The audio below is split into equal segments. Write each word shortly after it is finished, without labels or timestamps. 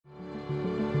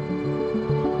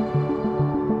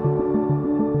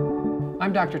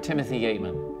I'm Dr. Timothy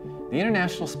Yeatman. The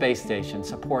International Space Station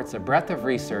supports a breadth of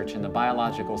research in the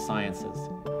biological sciences.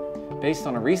 Based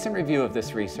on a recent review of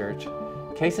this research,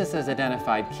 CASIS has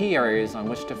identified key areas on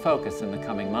which to focus in the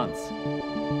coming months.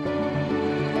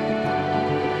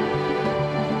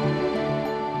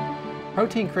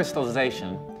 Protein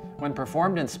crystallization, when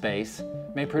performed in space,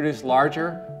 may produce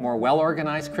larger, more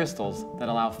well-organized crystals that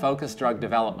allow focused drug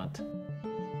development.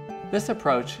 This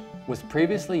approach was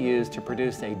previously used to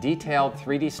produce a detailed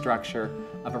 3D structure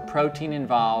of a protein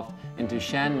involved in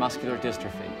Duchenne muscular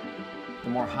dystrophy. The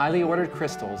more highly ordered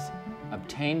crystals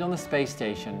obtained on the space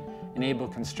station enable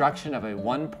construction of a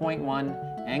 1.1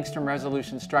 angstrom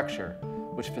resolution structure,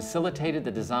 which facilitated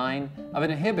the design of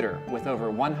an inhibitor with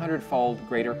over 100-fold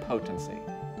greater potency.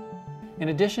 In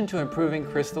addition to improving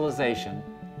crystallization,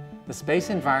 the space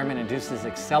environment induces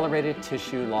accelerated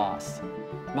tissue loss.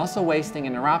 Muscle wasting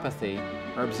and neuropathy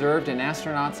are observed in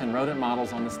astronauts and rodent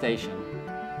models on the station,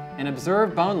 and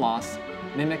observed bone loss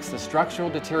mimics the structural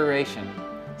deterioration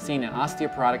seen in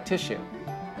osteoporotic tissue.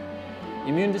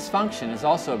 Immune dysfunction is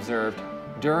also observed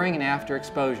during and after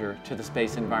exposure to the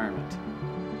space environment.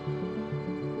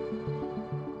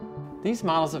 These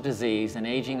models of disease and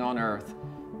aging on Earth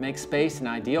make space an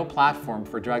ideal platform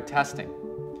for drug testing.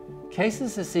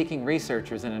 CASIS is seeking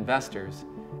researchers and investors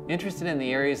interested in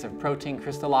the areas of protein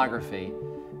crystallography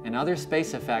and other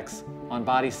space effects on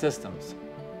body systems,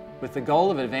 with the goal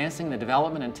of advancing the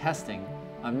development and testing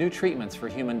of new treatments for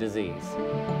human disease.